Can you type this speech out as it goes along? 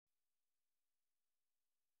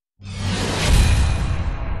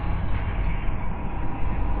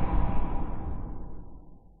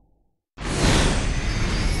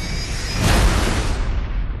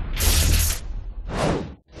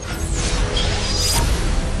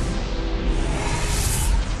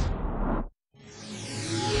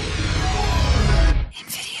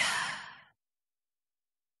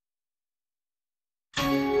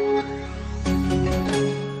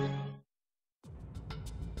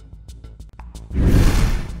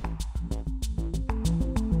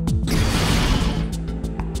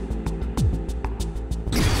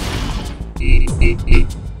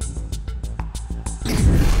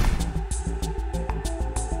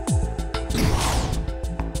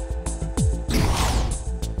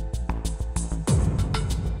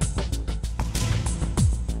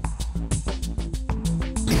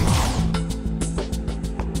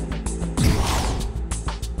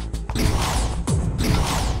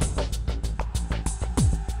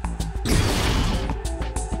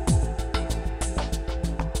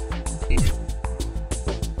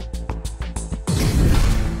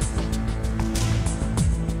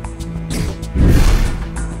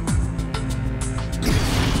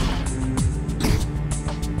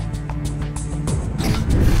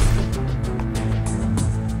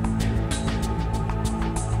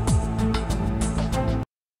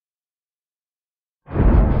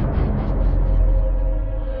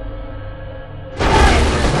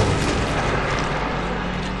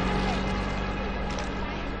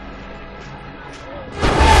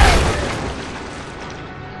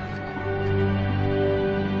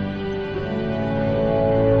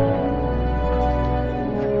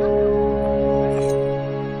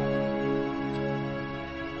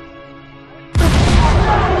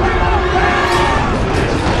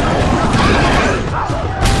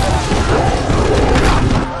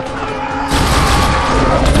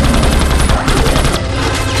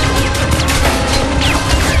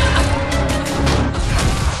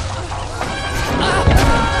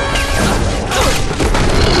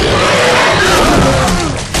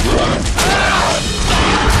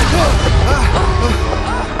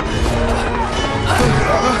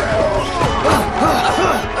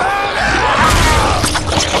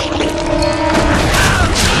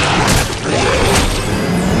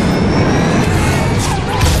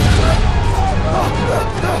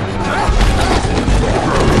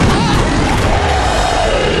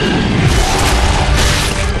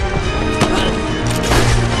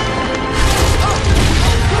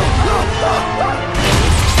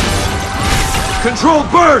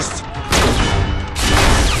Controlled burst!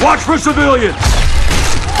 Watch for civilians!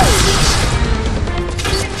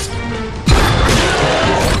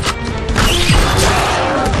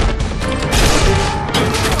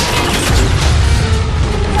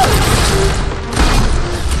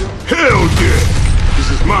 Hell yeah! This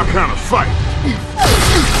is my kind of fight.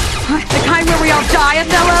 The kind where we all die,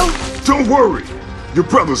 Othello? Don't worry. Your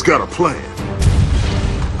brother's got a plan.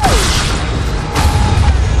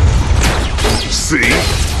 See?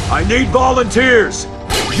 I need volunteers!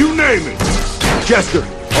 You name it! Jester,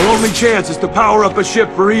 our only chance is to power up a ship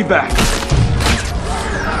for evac.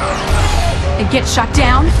 And get shut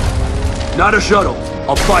down? Not a shuttle,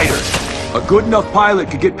 a fighter. A good enough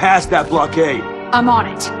pilot could get past that blockade. I'm on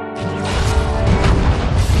it.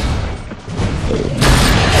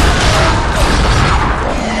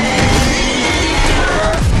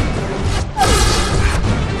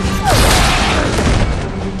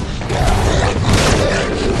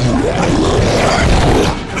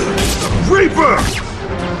 Reaper!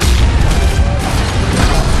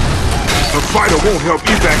 The fighter won't help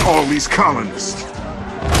evac all these colonists.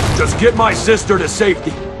 Just get my sister to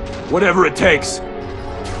safety. Whatever it takes.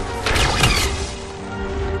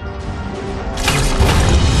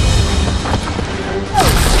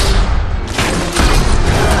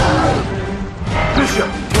 Bishop,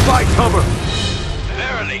 provide cover.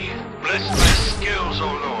 Verily, bless my skills, O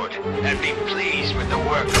Lord, and be pleased with the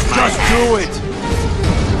work of my Just do it!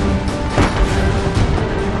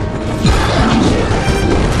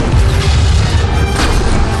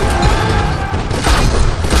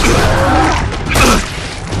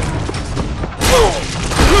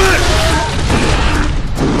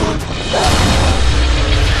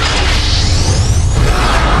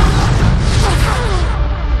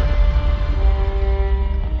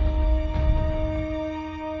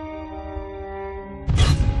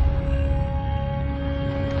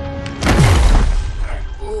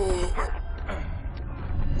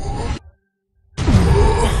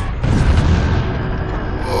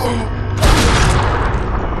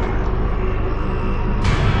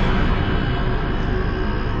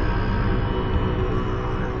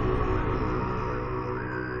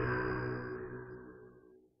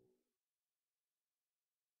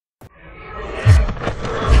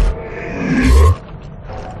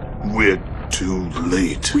 We're too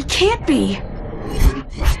late. We can't be.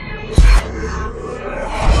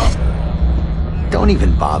 Don't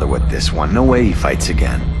even bother with this one. No way he fights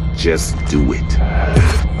again. Just do it.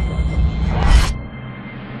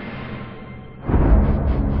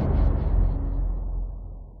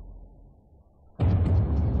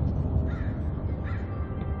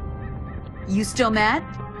 You still mad?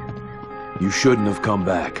 You shouldn't have come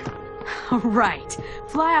back. Right.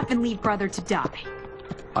 Fly off and leave brother to die.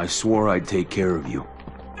 I swore I'd take care of you.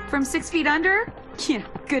 From 6 feet under? Yeah,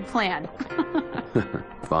 good plan.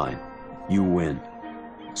 Fine. You win.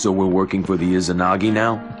 So we're working for the Izanagi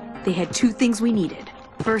now? They had 2 things we needed.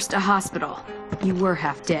 First, a hospital. You were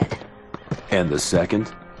half dead. And the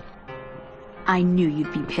second? I knew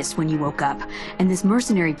you'd be pissed when you woke up. And this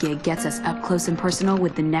mercenary gig gets us up close and personal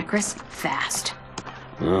with the Necris fast.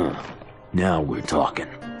 Now we're talking.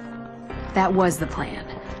 That was the plan.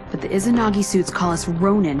 But the Izanagi suits call us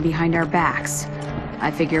Ronin behind our backs.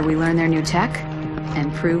 I figure we learn their new tech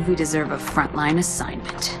and prove we deserve a frontline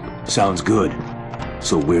assignment. Sounds good.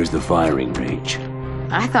 So where's the firing range?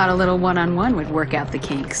 I thought a little one-on-one would work out the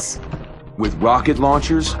kinks. With rocket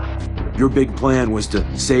launchers? Your big plan was to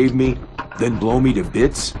save me, then blow me to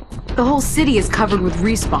bits? The whole city is covered with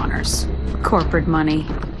respawners. Corporate money.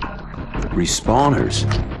 Respawners?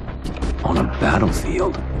 On a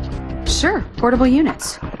battlefield? Sure, portable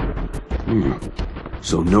units.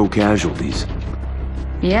 So no casualties.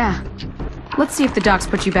 Yeah. Let's see if the docs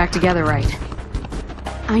put you back together right.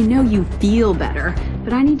 I know you feel better,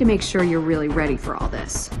 but I need to make sure you're really ready for all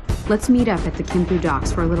this. Let's meet up at the Kimpu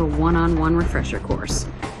docks for a little one-on-one refresher course.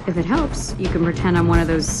 If it helps, you can pretend I'm one of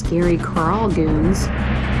those scary Krall goons.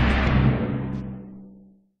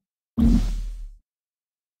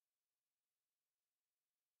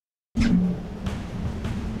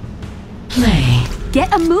 Play.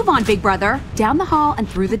 Get a move on, big brother. Down the hall and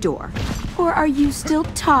through the door. Or are you still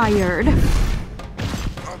tired?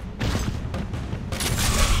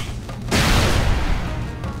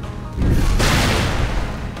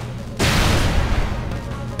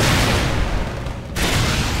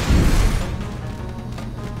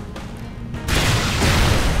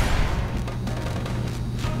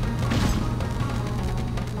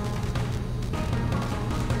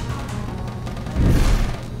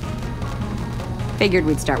 Figured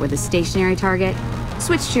we'd start with a stationary target.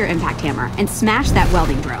 Switch to your impact hammer and smash that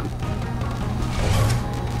welding drone.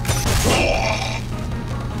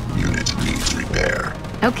 Unit needs repair.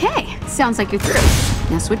 Okay, sounds like you're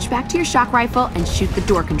through. Now switch back to your shock rifle and shoot the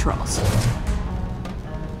door controls.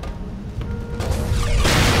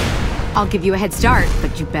 I'll give you a head start,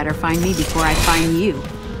 but you better find me before I find you.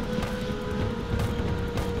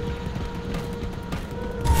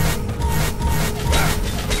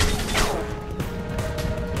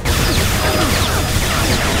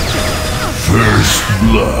 First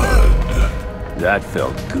blood. That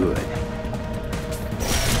felt good.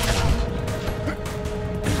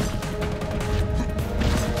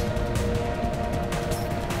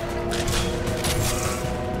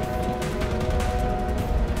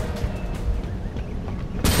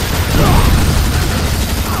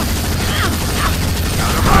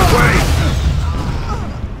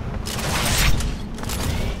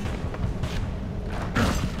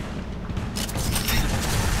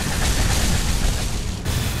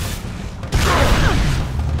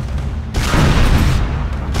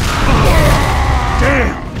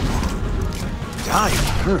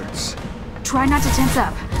 Hurts. Try not to tense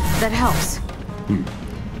up. That helps.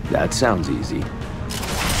 That sounds easy.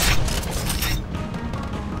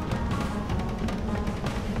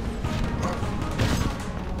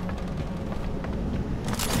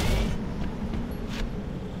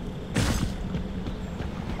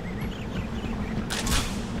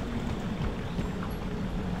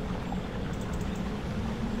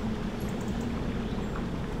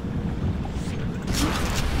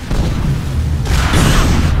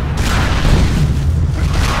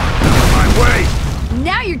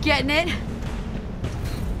 Now you're getting it.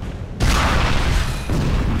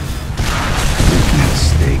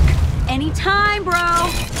 Mistake. Anytime, bro.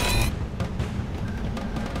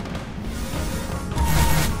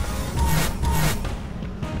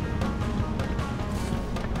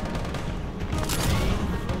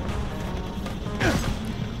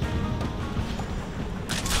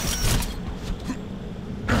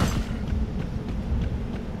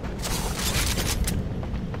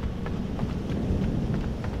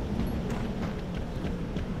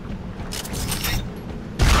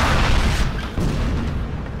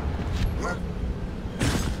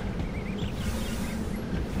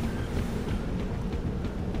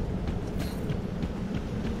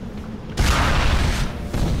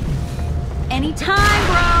 Anytime,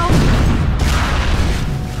 bro!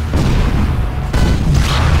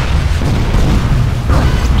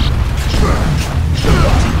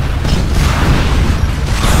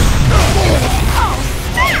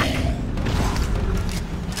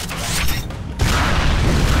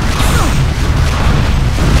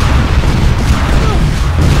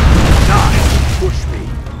 Push me.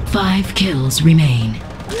 5 kills remain.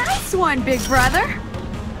 Nice this one, big brother.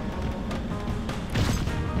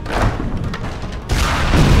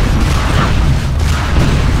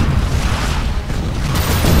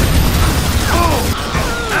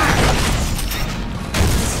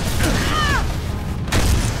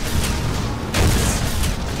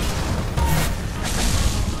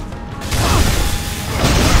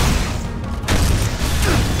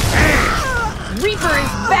 Reaper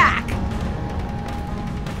is back!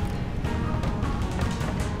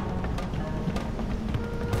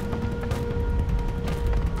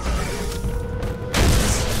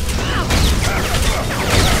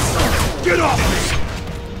 Get off me!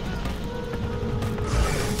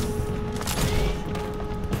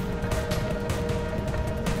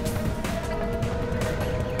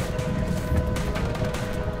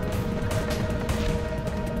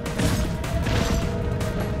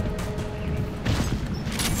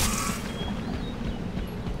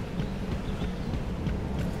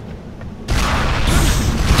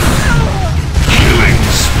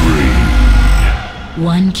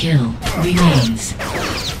 One kill remains.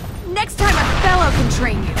 Next time a fellow can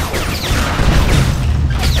train you.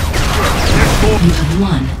 You have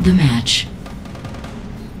won the match.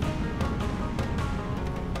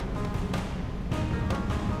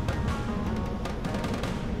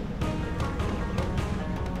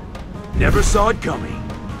 Never saw it coming.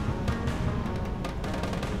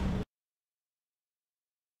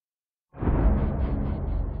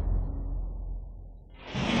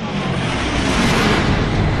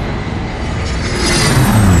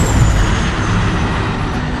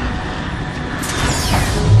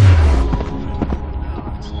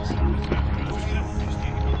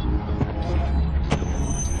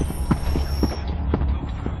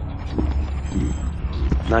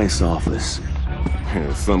 Nice office.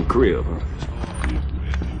 Some crib, huh?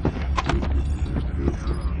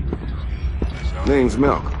 Name's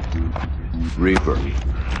Malcolm. Reaper.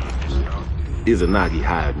 Izanagi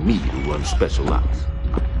hired me to run special ops.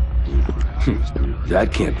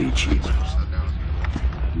 That can't be cheap.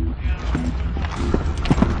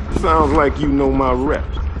 Sounds like you know my rep.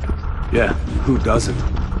 Yeah, who doesn't?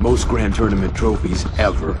 Most Grand Tournament trophies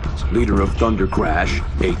ever. Leader of Thunder Crash,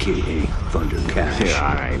 aka Thunder Cash. Yeah,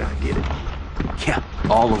 alright, I get it. Yeah,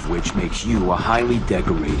 all of which makes you a highly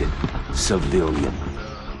decorated civilian.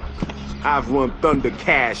 I've run Thunder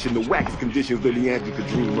Cash in the wackest conditions that Leandra could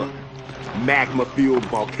dream up. Magma-filled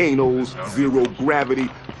volcanoes, zero gravity,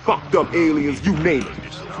 fucked up aliens, you name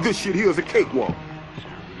it. This shit here's a cakewalk.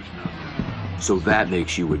 So that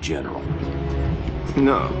makes you a general.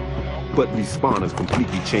 No, but these spawners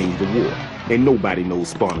completely changed the war, and nobody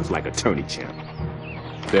knows spawners like a tourney champ.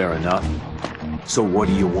 Fair enough. So what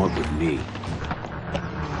do you want with me?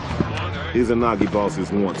 Izanagi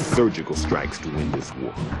bosses want surgical strikes to win this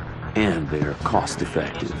war. And they're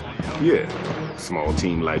cost-effective. Yeah, a small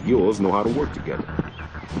team like yours know how to work together.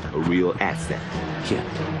 A real asset. Yeah,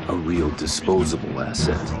 a real disposable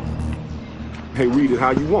asset. Hey, read it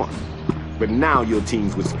how you want. But now your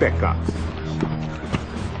team's with Spec Ops.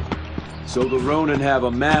 So the Ronin have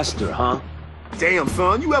a master, huh? Damn,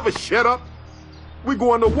 son, you ever shut up? We're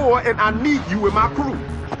going to war, and I need you in my crew.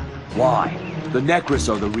 Why? The Necris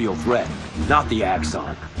are the real threat, not the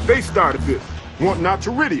Axon. They started this, wanting our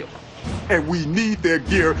Teridium. And we need their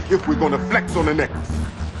gear if we're gonna flex on the Necris.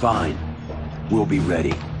 Fine. We'll be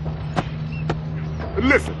ready.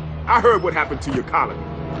 Listen, I heard what happened to your colony.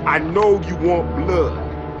 I know you want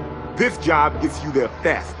blood. This job gets you there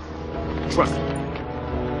fast. Trust me.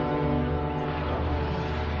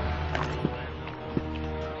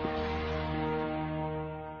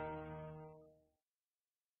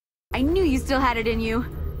 I knew you still had it in you.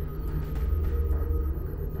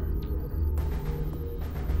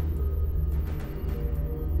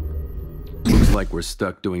 Looks like we're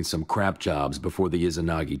stuck doing some crap jobs before the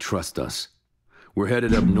Izanagi trust us. We're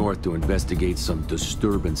headed up north to investigate some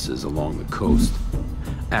disturbances along the coast.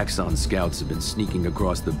 Axon scouts have been sneaking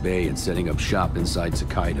across the bay and setting up shop inside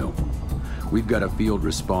Hokkaido. We've got a field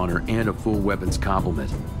respawner and a full weapons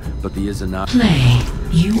complement, but the Izanagi... Play.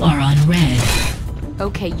 You are on red.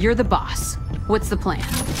 Okay, you're the boss. What's the plan?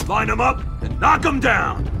 Line them up and knock them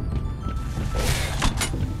down!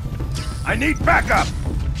 I need backup!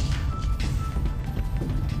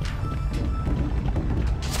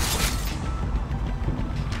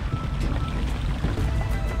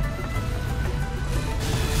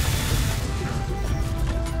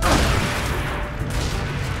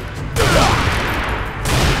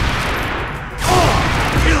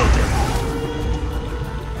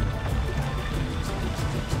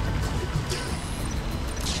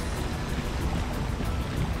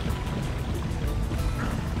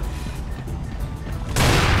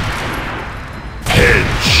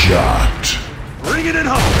 Bringing it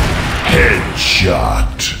home!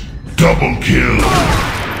 Headshot. Double kill.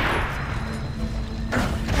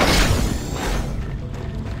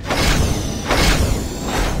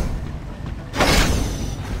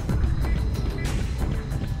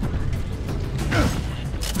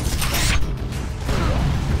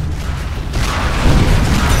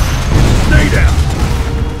 Stay down!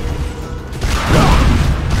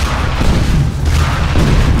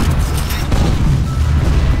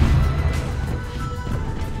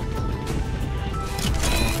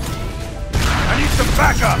 I need some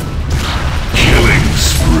backup! Killing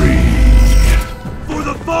spree. For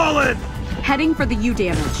the fallen! Heading for the U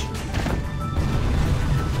damage.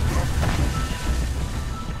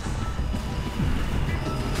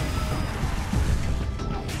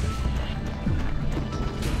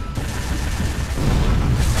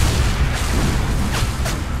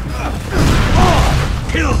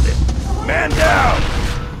 Killed it! Man down!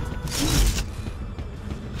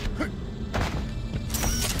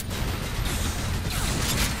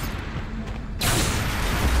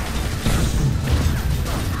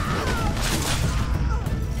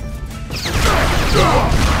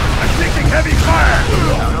 I'm taking heavy fire!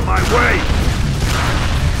 Out of my way!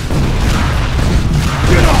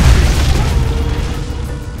 Get off me!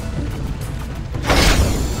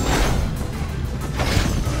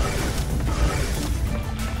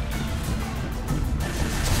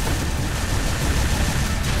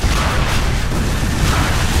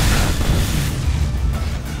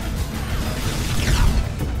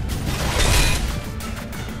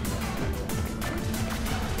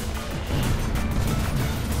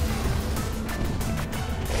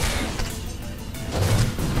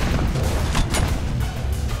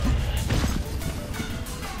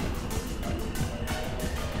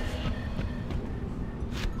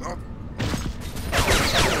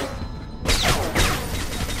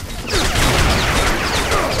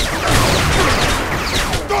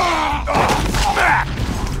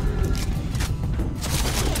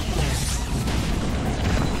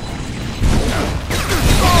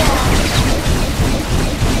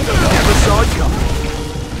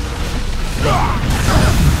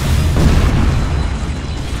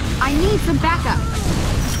 I need some backup.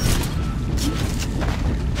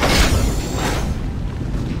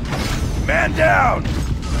 Man down!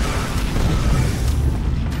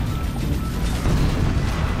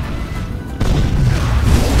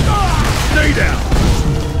 Stay down!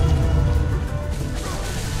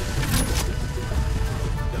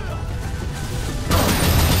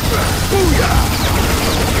 Booyah!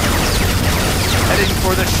 Heading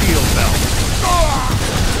for the shield belt.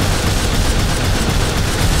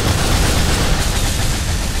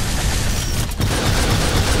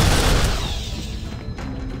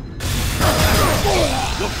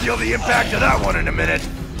 You'll feel the impact of that one in a minute.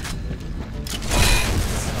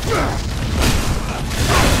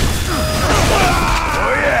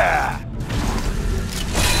 Oh yeah!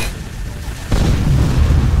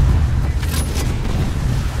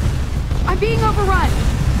 I'm being overrun.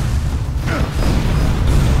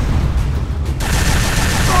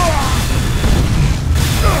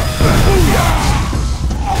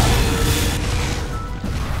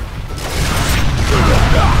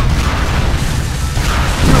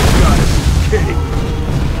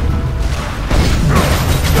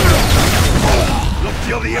 You'll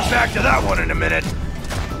feel the impact of that one in a minute.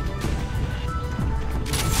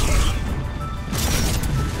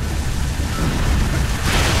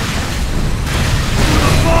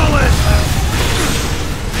 Fallen!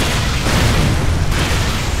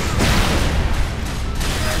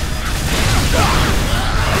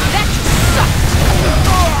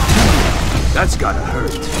 That's gotta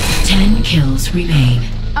hurt. 10 kills remain.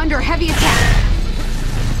 Under heavy attack.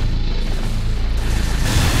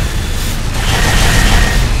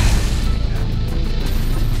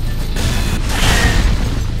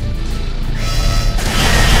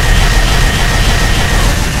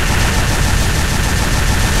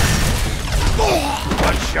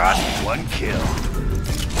 One shot, one kill.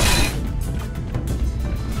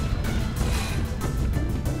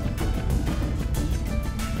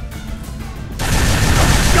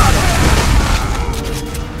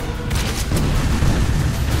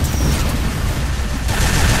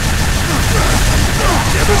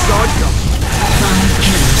 Never saw it coming. 5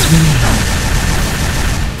 kills remain.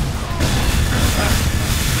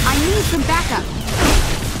 I need some backup.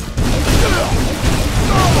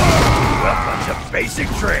 Welcome to basic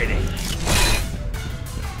training.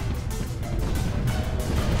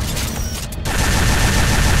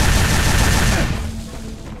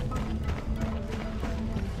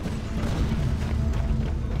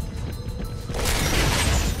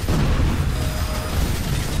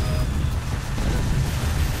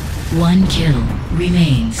 One kill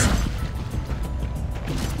remains.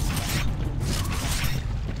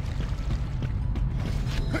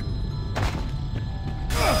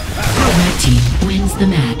 Red team wins the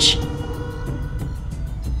match.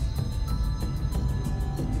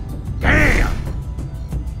 Damn!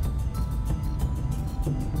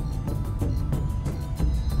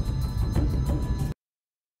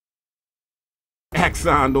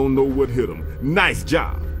 Axon don't know what hit him. Nice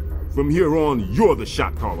job. From here on, you're the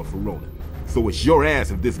shot caller for Ronan. So it's your ass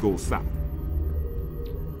if this goes south.